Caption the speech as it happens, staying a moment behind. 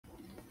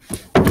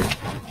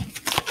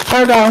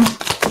Virgo.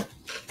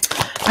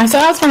 I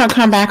said I was going to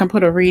come back and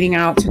put a reading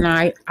out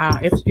tonight.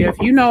 If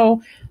you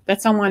know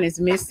that someone is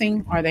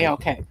missing, are they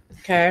okay?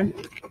 Okay.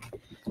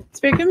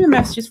 Spirit, give me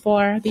messages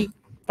for the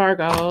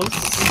Virgos.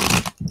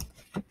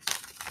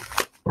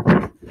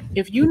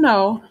 If you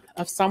know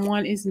of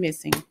someone is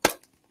missing,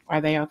 are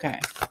they okay?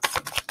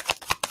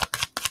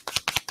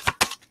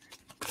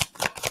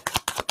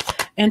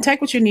 And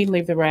take what you need and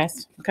leave the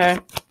rest, okay?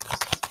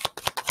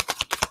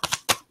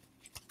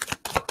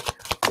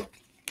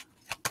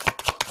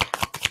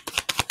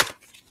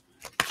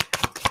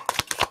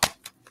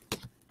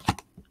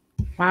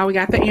 Wow, we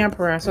got the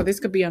Emperor. So this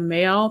could be a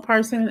male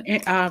person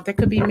that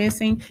could be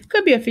missing.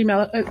 Could be a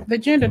female. The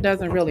gender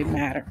doesn't really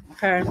matter,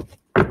 okay?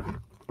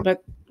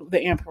 But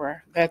the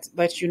Emperor, that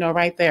lets you know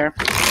right there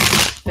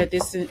that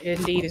this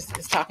indeed is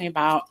talking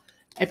about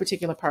a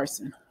particular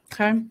person,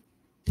 okay?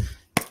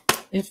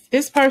 If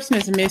this person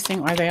is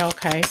missing, are they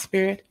okay,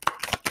 Spirit?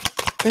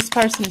 This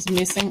person is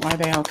missing, are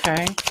they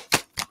okay?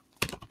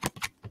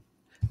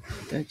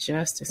 The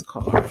Justice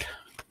card.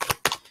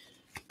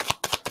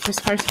 This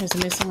person is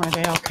missing, are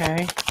they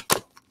okay?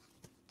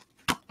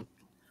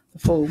 The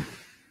Fool.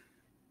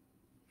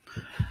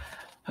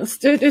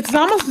 It's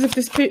almost as if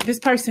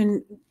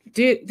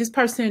this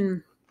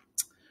person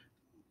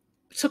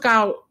took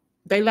out,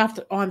 they left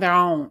on their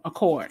own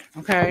accord,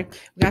 okay?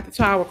 We got the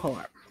Tower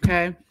card,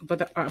 okay?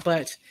 But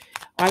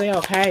are they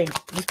okay?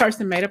 This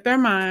person made up their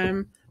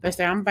mind. They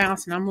say, I'm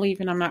bouncing, I'm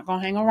leaving, I'm not going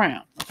to hang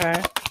around, okay?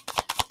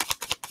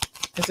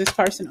 Is this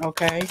person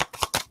okay?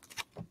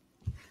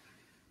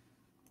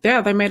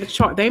 Yeah, they made a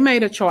choice. They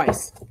made a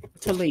choice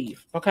to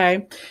leave,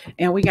 okay?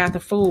 And we got the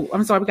Fool.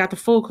 I'm sorry, we got the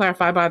Fool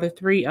clarified by the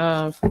Three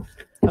of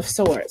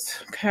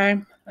Swords,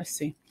 okay? Let's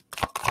see.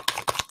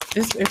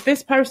 If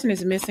this person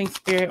is missing,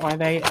 Spirit, are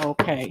they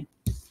okay?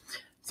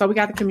 So we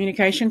got the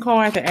communication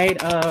card,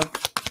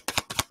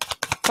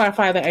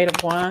 clarify the Eight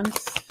of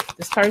Wands.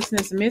 This person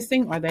is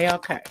missing, are they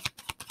okay?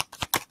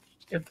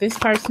 If this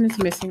person is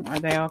missing, are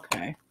they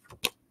okay?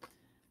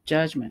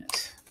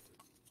 Judgment.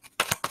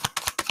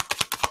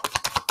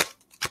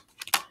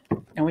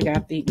 And we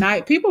got the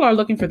Knight. People are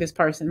looking for this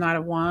person, Knight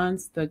of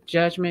Wands, the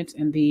Judgment,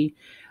 and the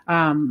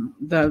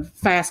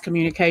fast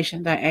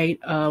communication, the Eight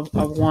of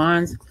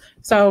Wands.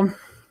 So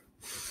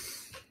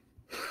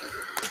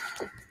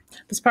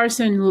this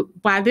person,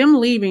 by them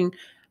leaving,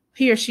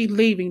 he or she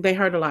leaving, they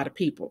hurt a lot of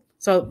people.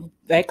 So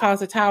they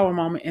caused a Tower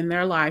moment in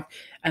their life,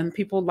 and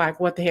people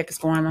like, what the heck is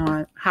going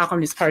on? How come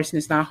this person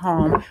is not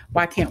home?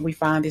 Why can't we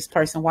find this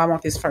person? Why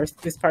won't this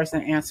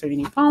person answer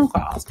any phone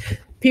calls?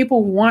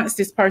 People wants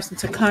this person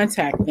to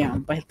contact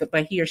them,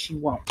 but he or she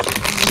won't.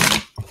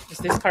 Is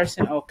this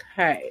person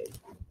okay?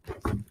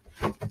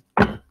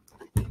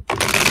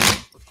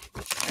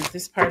 Is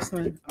this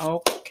person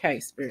okay,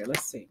 Spirit?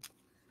 Let's see.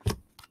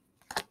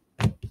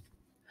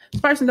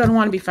 This person doesn't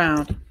want to be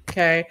found.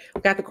 Okay,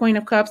 we got the Queen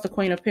of Cups, the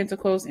Queen of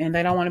Pentacles, and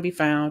they don't want to be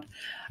found.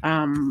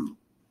 So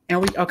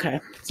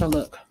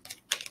look,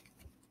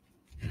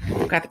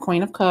 we got the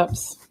Queen of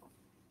Cups,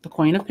 the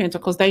Queen of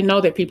Pentacles. They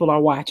know that people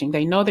are watching.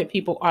 They know that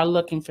people are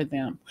looking for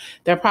them.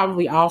 They're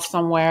probably off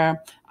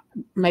somewhere,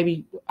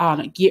 maybe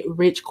get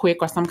rich quick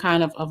or some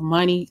kind of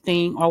money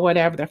thing or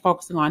whatever. They're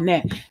focusing on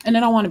that, and they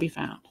don't want to be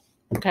found.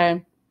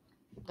 Okay,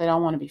 they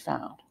don't want to be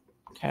found.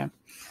 Okay.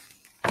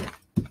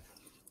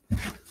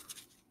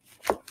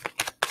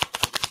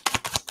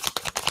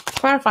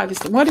 Clarify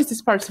this. What is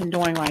this person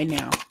doing right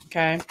now?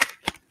 Okay.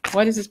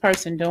 What is this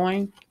person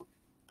doing?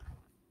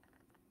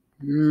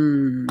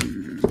 I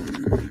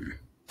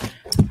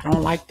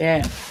don't like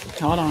that.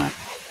 Hold on.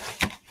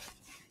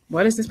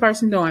 What is this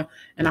person doing?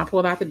 And I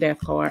pulled out the Death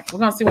card. We're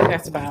going to see what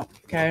that's about.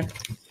 Okay.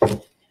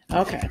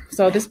 Okay.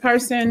 So this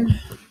person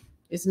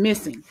is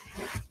missing.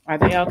 Are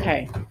they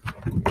okay?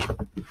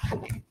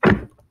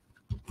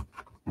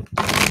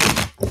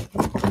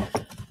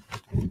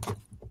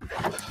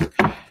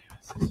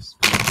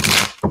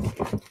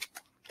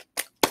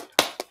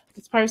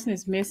 This person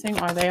is missing.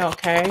 Are they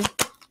okay?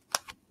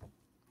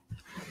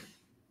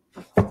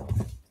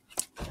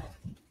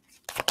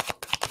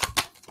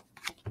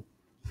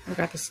 We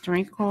got the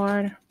Strength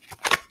card.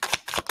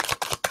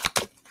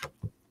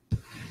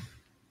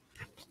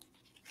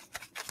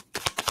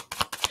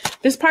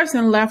 This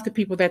person left the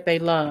people that they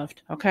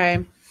loved,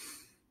 okay?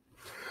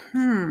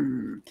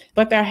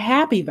 But they're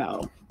happy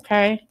though,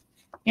 okay?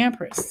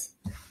 Empress.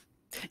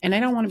 And they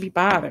don't want to be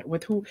bothered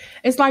with who.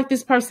 It's like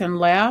this person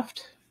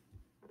left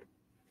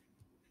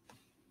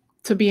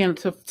to be in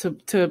to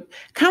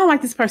kind of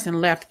like this person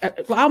left,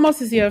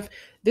 almost as if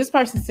this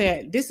person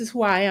said, this is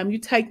who I am. You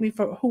take me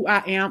for who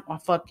I am or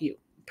fuck you,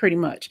 pretty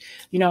much.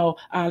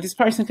 This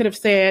person could have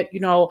said, you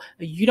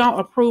don't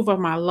approve of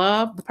my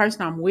love, the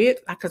person I'm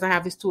with, because I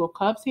have this Two of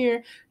Cups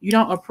here. You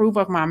don't approve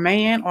of my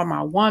man or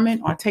my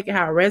woman, or take it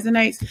how it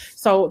resonates.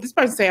 So this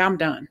person say, I'm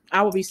done.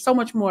 I will be so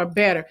much more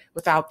better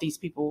without these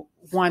people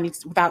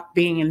without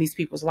being in these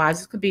people's lives.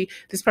 This could be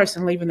this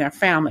person leaving their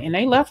family, and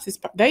they left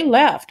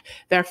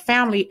their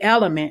family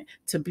element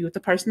to be with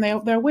the person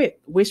they're with.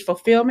 Wish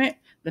fulfillment.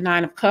 The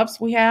Nine of Cups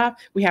we have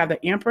the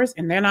Empress,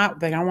 and they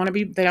don't want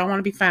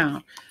to be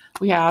found.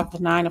 We have the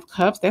Nine of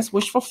Cups, that's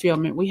wish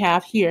fulfillment. We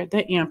have here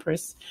the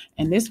Empress,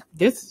 and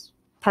this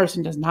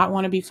person does not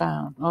want to be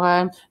found.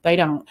 Okay, they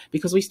don't,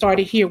 because we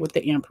started here with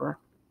the Emperor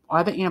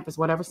or the Empress,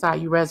 whatever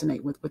side you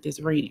resonate with this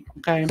reading.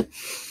 Okay,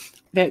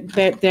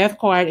 that Death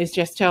card is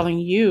just telling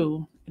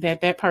you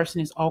that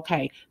person is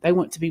okay. They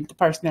want to be with the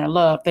person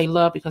they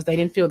love because they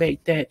didn't feel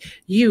that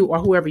you or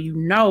whoever you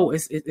know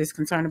is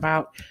concerned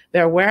about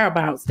their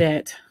whereabouts.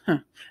 That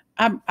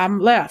I'm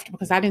left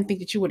because I didn't think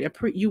that you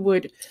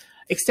would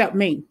accept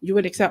me. You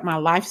would accept my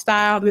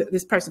lifestyle.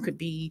 This person could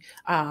be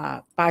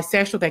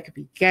bisexual. They could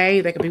be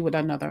gay. They could be with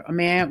a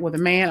man with a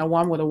man, a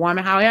woman with a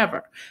woman.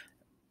 However,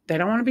 they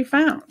don't want to be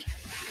found.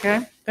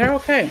 Okay, they're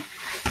okay.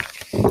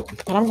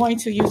 But I'm going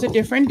to use a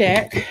different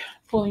deck,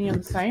 pulling in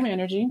the same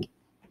energy.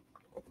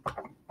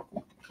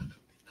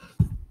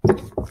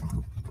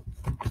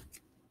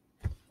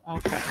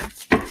 Okay.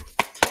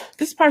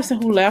 This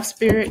person who left,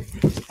 Spirit,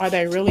 are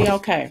they really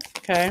okay?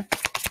 Okay.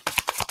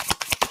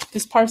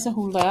 This person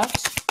who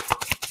left,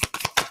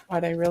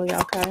 are they really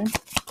okay?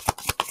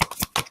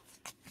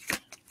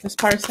 This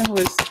person who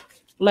is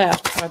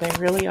left, are they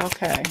really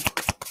okay?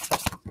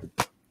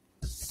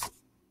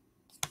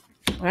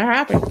 They're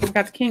happy. We've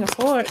got the King of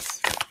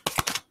Swords.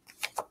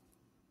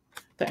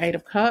 The Eight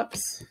of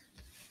Cups.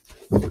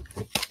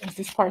 Is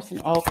this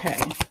person okay?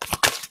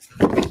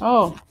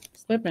 Oh,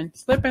 slipping.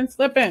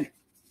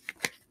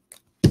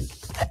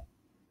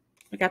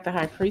 We got the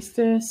High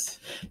Priestess.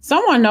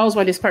 Someone knows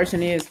where this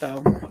person is,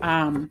 though.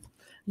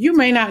 You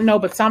may not know,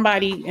 but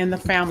somebody in the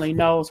family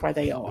knows where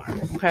they are,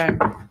 okay?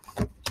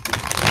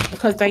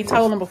 Because they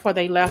told them before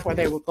they left where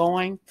they were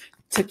going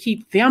to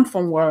keep them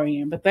from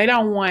worrying, but they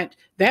don't want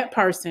that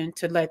person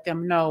to let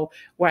them know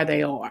where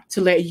they are,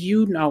 to let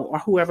you know or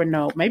whoever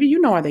know. Maybe you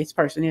know where this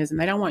person is and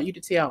they don't want you to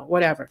tell,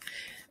 whatever.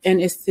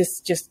 And it's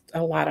just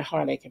a lot of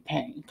heartache and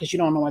pain because you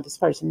don't know where this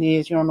person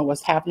is. You don't know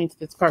what's happening to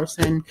this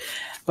person,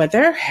 but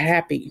they're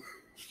happy.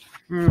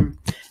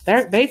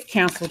 They've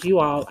canceled you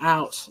all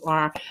out,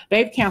 or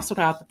they've canceled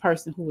out the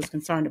person who was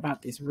concerned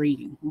about this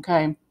reading.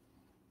 Okay.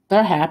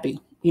 They're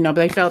happy. You know,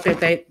 they felt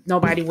that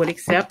nobody would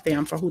accept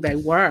them for who they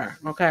were.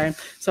 Okay.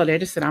 So they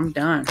just said, I'm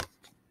done.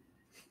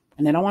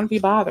 And they don't want to be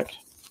bothered.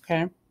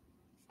 Okay.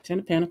 Ten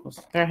of Pentacles.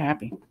 They're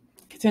happy.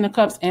 Ten of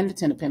Cups and the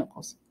Ten of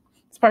Pentacles.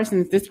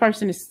 This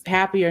person is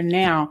happier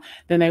now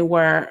than they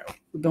were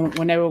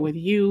when they were with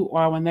you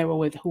or when they were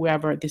with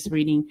whoever this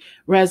reading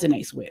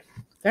resonates with.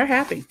 They're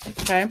happy.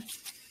 Okay.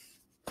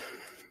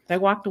 They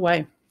walked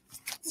away.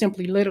 They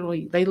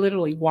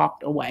literally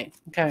walked away.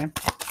 Okay.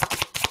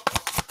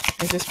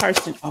 Is this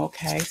person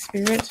okay,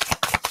 Spirit?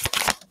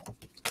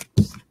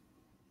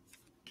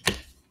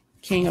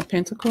 King of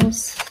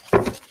Pentacles.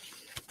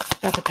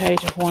 Got the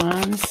Page of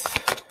Wands.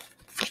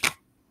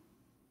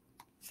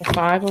 The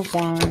Five of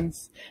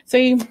Wands.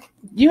 See,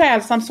 you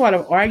had some sort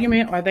of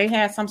argument, or they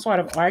had some sort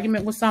of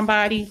argument with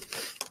somebody,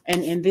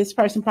 and this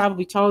person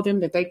probably told them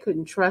that they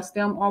couldn't trust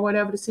them or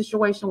whatever the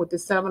situation with the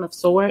Seven of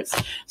Swords.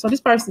 So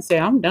this person said,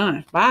 I'm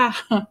done. Bye.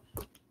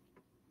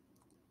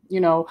 You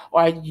know,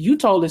 or you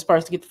told this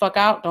person to get the fuck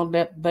out. Don't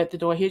let the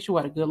door hit you,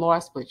 or the good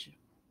Lord split you.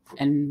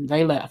 And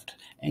they left.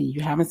 And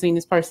you haven't seen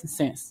this person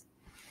since.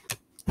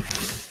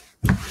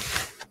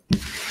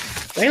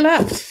 They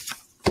left.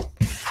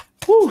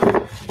 Whew.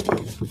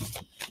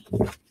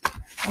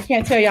 I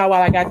can't tell y'all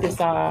why I got this,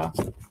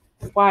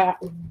 why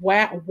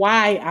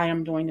I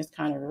am doing this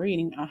kind of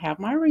reading. I have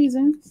my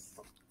reasons.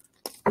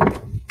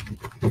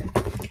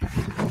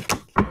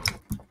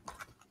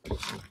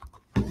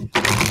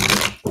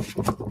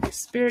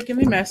 Spirit, give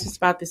me a message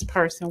about this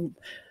person.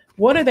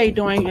 What are they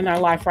doing in their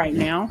life right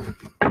now?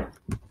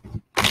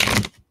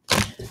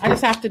 I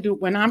just have to do,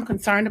 when I'm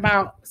concerned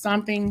about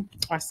something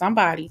or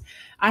somebody,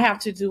 I have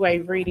to do a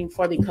reading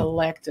for the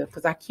collective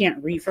because I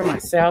can't read for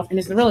myself. And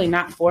it's really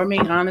not for me,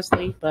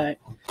 honestly, but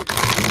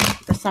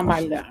for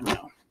somebody that I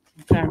know.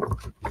 Okay.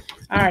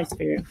 All right,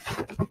 Spirit.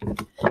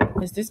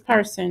 Is this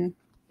person,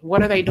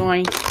 what are they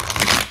doing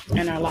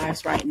in their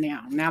lives right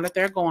now? Now that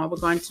they're gone, we're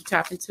going to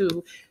tap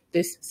into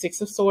this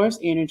Six of Swords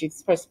energy.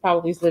 This person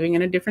probably is living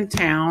in a different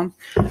town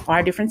or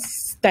a different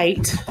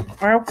state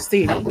or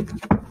city.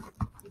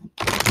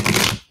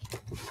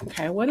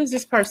 Okay, what is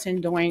this person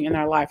doing in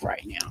their life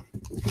right now?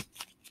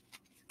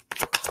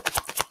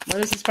 What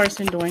is this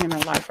person doing in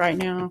their life right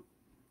now?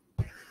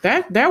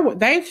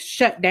 They've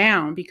shut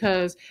down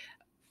because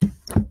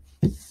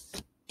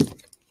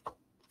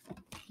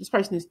this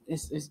person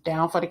is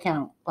down for the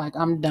count. Like,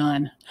 I'm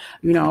done.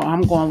 You know,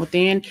 I'm going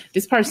within.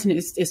 This person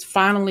is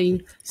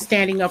finally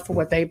standing up for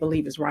what they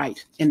believe is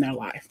right in their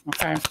life.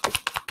 Okay.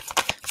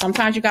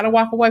 Sometimes you got to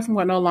walk away from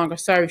what no longer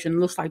serves you. And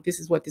it looks like this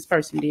is what this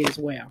person did as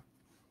well.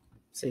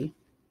 See?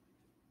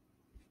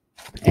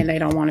 And they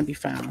don't want to be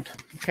found.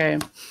 Okay.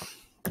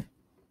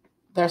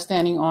 They're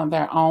standing on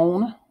their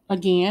own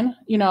again,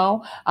 you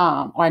know,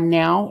 or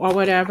now or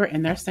whatever.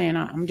 And they're saying,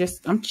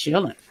 I'm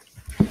chilling.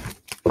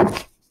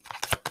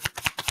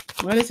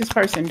 What is this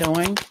person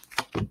doing?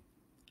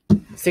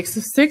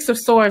 Six of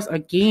Swords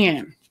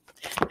again.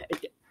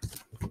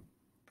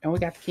 And we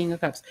got the King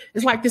of Cups.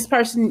 It's like this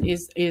person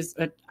is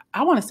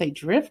I want to say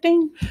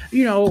drifting,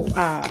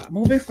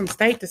 moving from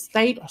state to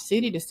state or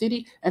city to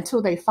city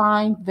until they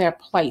find their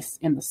place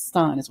in the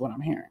sun is what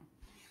I'm hearing.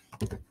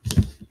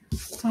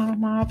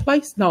 My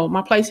place? No,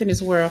 my place in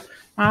this world.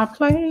 My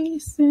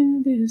place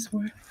in this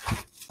world.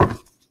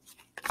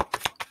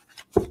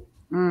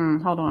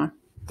 Hold on.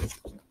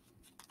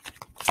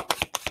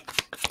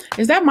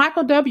 Is that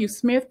Michael W.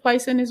 Smith,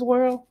 place in this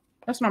world?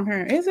 That's what I'm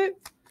hearing. Is it?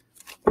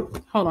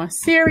 Hold on.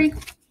 Siri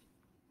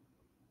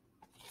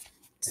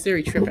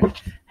tripping.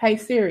 Hey,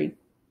 Siri.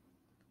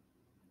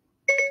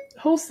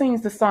 Who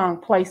sings the song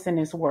Place in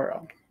This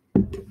World?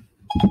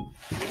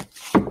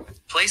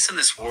 Place in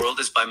This World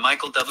is by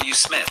Michael W.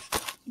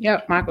 Smith.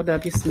 Yep, Michael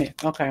W. Smith.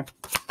 Okay.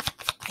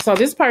 So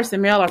this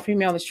person, male or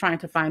female, is trying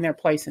to find their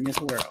place in this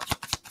world.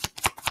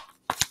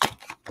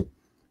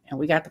 And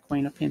we got the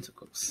Queen of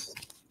Pentacles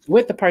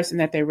with the person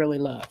that they really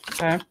love.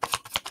 Okay.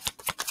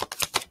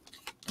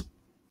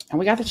 And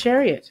we got the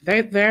Chariot.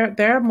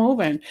 They're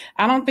moving.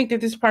 I don't think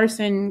that this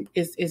person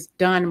is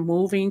done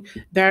moving.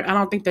 I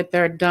don't think that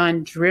they're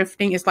done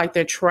drifting. It's like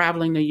they're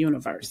traveling the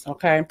universe.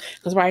 Okay.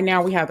 Because right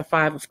now we have the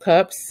Five of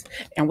Cups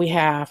and we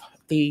have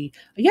the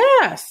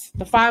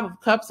Five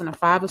of Cups and the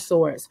Five of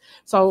Swords.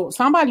 So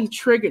somebody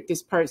triggered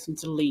this person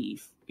to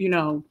leave.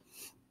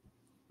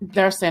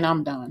 They're saying,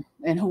 I'm done.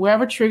 And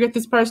whoever triggered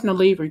this person to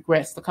leave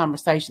regrets the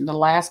conversation, the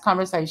last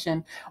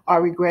conversation,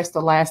 or regrets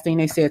the last thing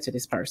they said to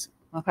this person.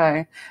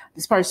 Okay.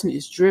 This person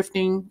is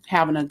drifting,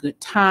 having a good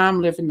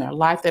time, living their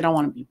life. They don't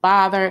want to be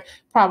bothered,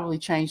 probably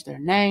change their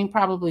name,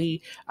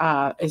 probably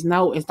is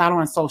not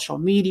on social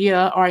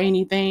media or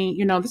anything.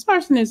 This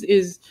person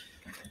is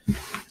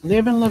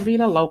living La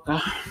Vida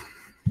Loca.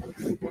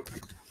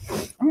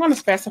 I'm going to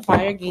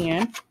specify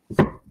again.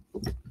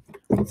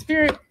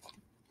 Spirit,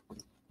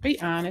 be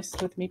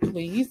honest with me,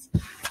 please.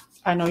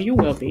 I know you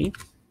will be.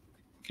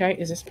 Okay.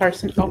 Is this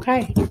person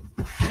okay?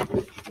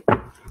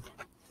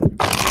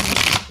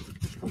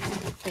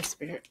 Okay,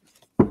 Spirit.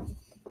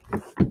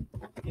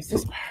 Is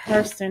this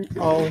person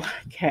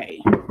okay?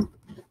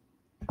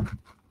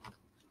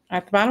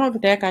 At the bottom of the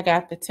deck, I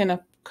got the Ten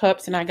of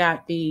Cups and I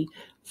got the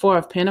Four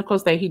of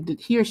Pentacles. That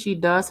he or she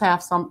does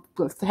have some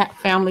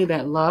family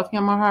that love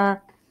him or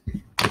her.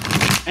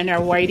 And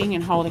they're waiting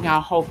and holding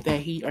out hope that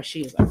he or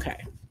she is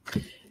okay.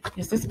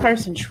 Is this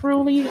person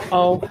truly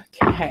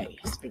okay,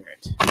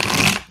 Spirit?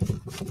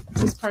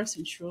 Is this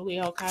person truly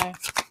okay?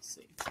 Let's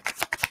see.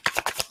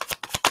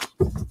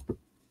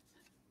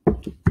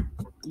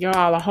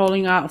 Y'all are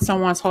holding out,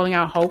 someone's holding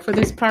out hope for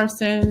this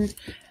person.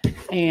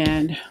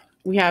 And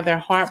we have their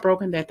heart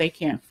broken that they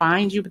can't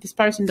find you. But this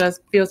person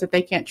feels that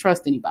they can't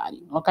trust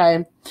anybody,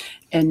 okay?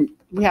 And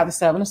we have the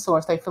Seven of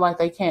Swords. They feel like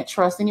they can't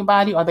trust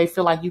anybody, or they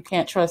feel like you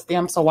can't trust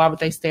them. So why would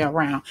they stay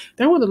around?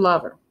 They're with a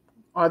lover.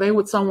 Or they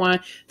with someone,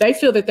 they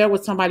feel that they're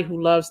with somebody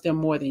who loves them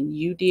more than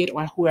you did,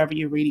 or whoever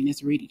you're reading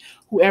is reading.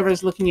 Whoever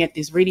is looking at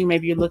this reading,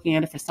 maybe you're looking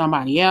at it for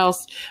somebody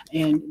else,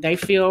 and they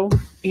feel,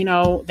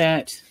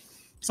 that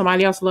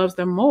somebody else loves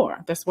them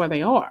more. That's where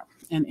they are.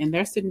 And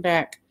they're sitting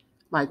back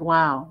like,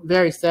 wow,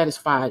 very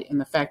satisfied in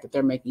the fact that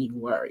they're making you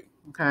worry,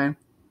 okay?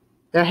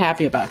 They're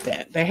happy about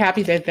that. They're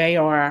happy that they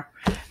are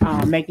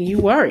making you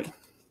worry.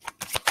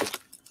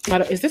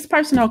 But is this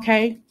person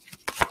okay?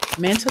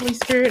 Mentally,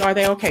 Spirit, are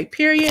they okay?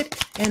 Period.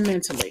 And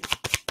mentally.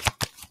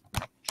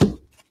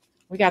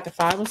 We got the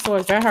Five of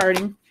Swords. They're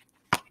hurting.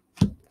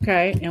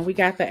 Okay. And we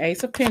got the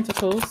Ace of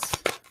Pentacles.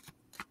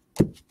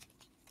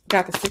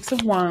 Got the Six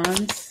of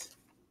Wands.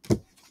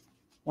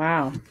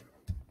 Wow.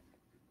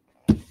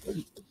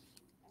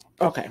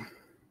 Okay.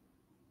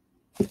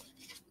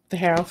 The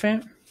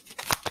Hierophant.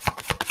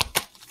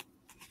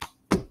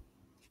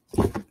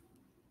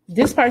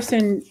 This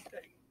person,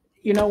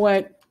 you know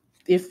what?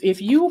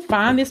 If you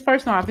find this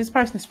person, or if this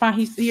person is fine,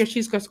 he or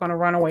she's just going to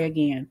run away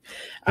again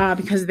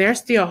because they're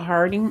still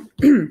hurting.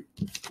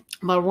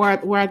 But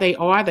where they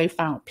are, they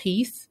found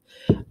peace.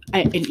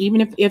 And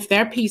even if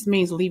their peace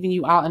means leaving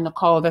you out in the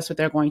cold, that's what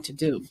they're going to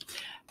do.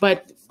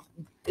 But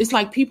it's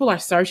like people are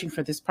searching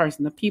for this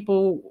person. The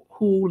people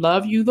who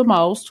love you the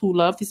most, who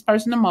love this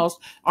person the most,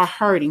 are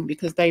hurting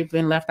because they've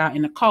been left out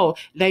in the cold.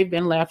 They've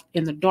been left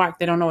in the dark.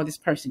 They don't know what this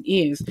person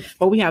is.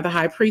 But we have the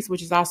High Priest,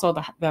 which is also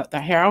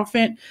the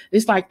Hierophant.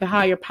 It's like the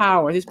higher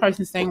power. This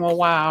person's saying, well,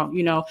 wow,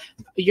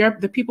 you're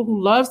the people who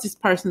loves this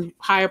person,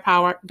 higher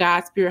power,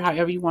 God, spirit,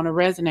 however you want to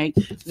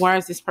resonate. Where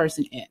is this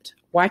person at?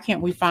 Why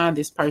can't we find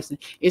this person?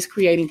 It's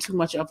creating too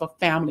much of a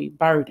family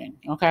burden,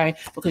 okay?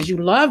 Because you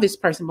love this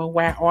person, but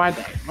where are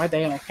they? Are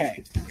they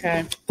okay?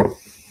 Okay.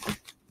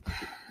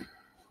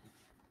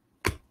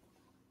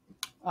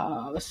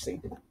 Let's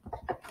see.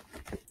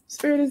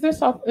 Spirit, is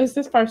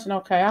this person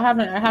okay?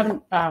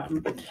 I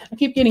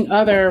keep getting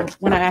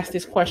when I ask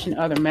this question,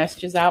 other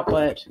messages out,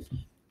 but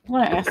I'm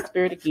going to ask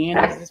Spirit again.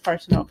 Is this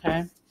person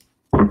okay?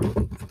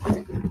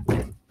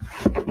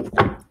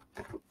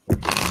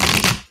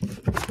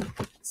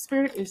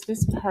 Spirit, is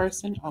this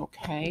person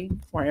okay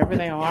wherever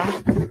they are?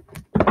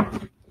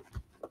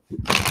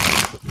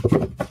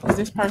 Is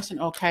this person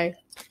okay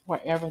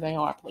wherever they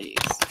are, please?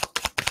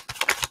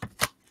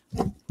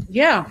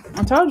 Yeah,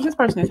 I told you this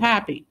person is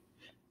happy.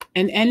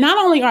 And not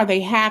only are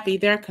they happy,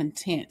 they're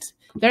content.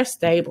 They're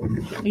stable.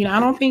 I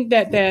don't think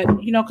that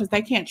because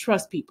they can't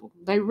trust people.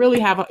 They really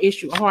have a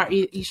hard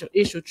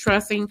issue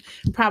trusting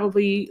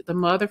probably the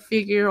mother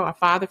figure or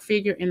father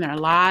figure in their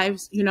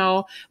lives.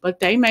 But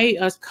they made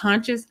a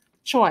conscious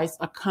choice,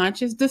 a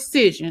conscious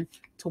decision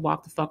to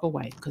walk the fuck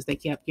away because they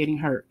kept getting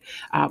hurt,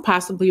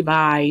 possibly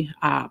by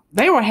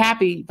they were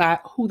happy by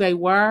who they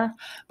were,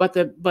 but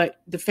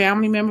the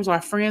family members or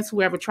friends,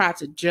 whoever tried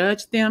to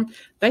judge them,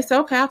 they said,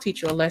 okay, I'll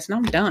teach you a lesson.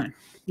 I'm done.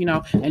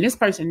 And this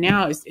person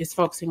now is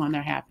focusing on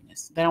their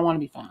happiness. They don't want to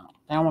be found.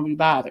 They don't want to be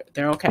bothered.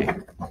 They're okay.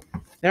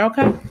 They're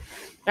okay.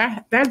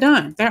 They're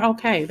done. They're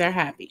okay. They're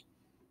happy.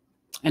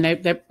 And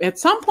they at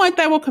some point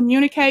they will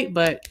communicate,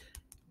 but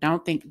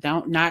not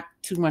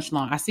too much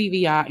long. I see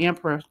the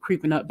Emperor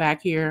creeping up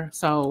back here.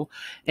 So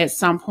at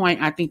some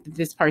point, I think that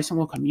this person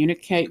will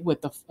communicate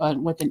with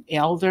an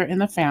elder in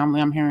the family.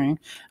 I'm hearing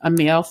a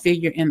male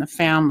figure in the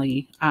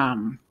family.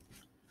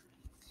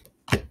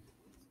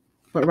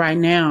 But right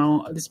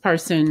now, this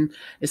person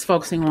is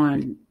focusing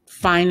on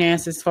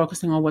finances,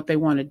 focusing on what they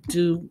want to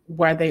do,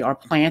 where they are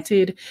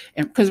planted.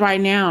 And because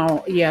right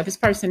now, this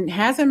person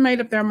hasn't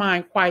made up their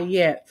mind quite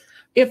yet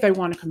if they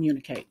want to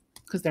communicate,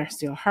 because they're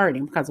still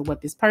hurting because of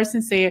what this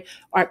person said,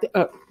 or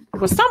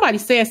somebody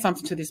said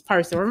something to this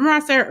person. Remember I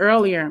said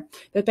earlier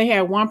that they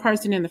had one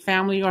person in the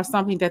family or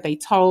something that they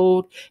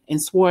told and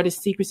swore to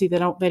secrecy. They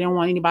don't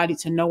want anybody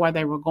to know where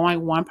they were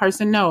going. One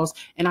person knows.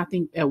 And I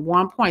think at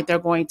one point they're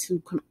going to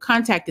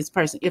contact this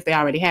person if they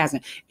already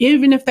hasn't.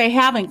 Even if they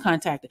haven't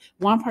contacted,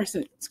 one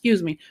person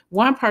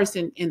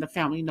in the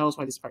family knows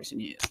where this person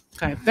is.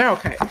 Okay. They're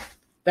okay.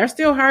 They're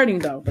still hurting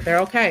though, but they're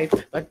okay.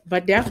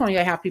 But definitely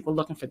they have people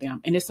looking for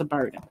them, and it's a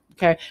burden.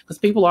 Okay, because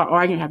people are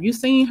arguing. Have you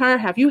seen her?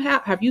 Have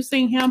you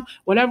seen him?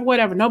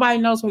 Whatever. Nobody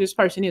knows who this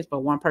person is,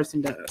 but one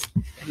person does.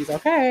 He's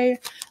okay.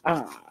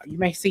 You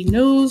may see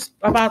news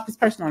about this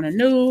person on the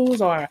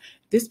news, or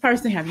this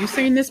person. Have you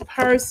seen this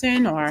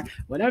person, or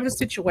whatever the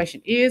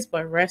situation is?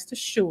 But rest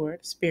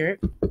assured, spirit,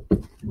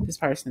 this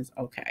person is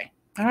okay.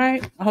 All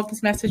right. I hope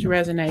this message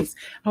resonates.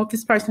 I hope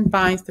this person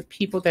finds the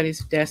people that is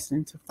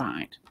destined to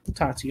find.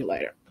 Talk to you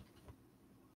later.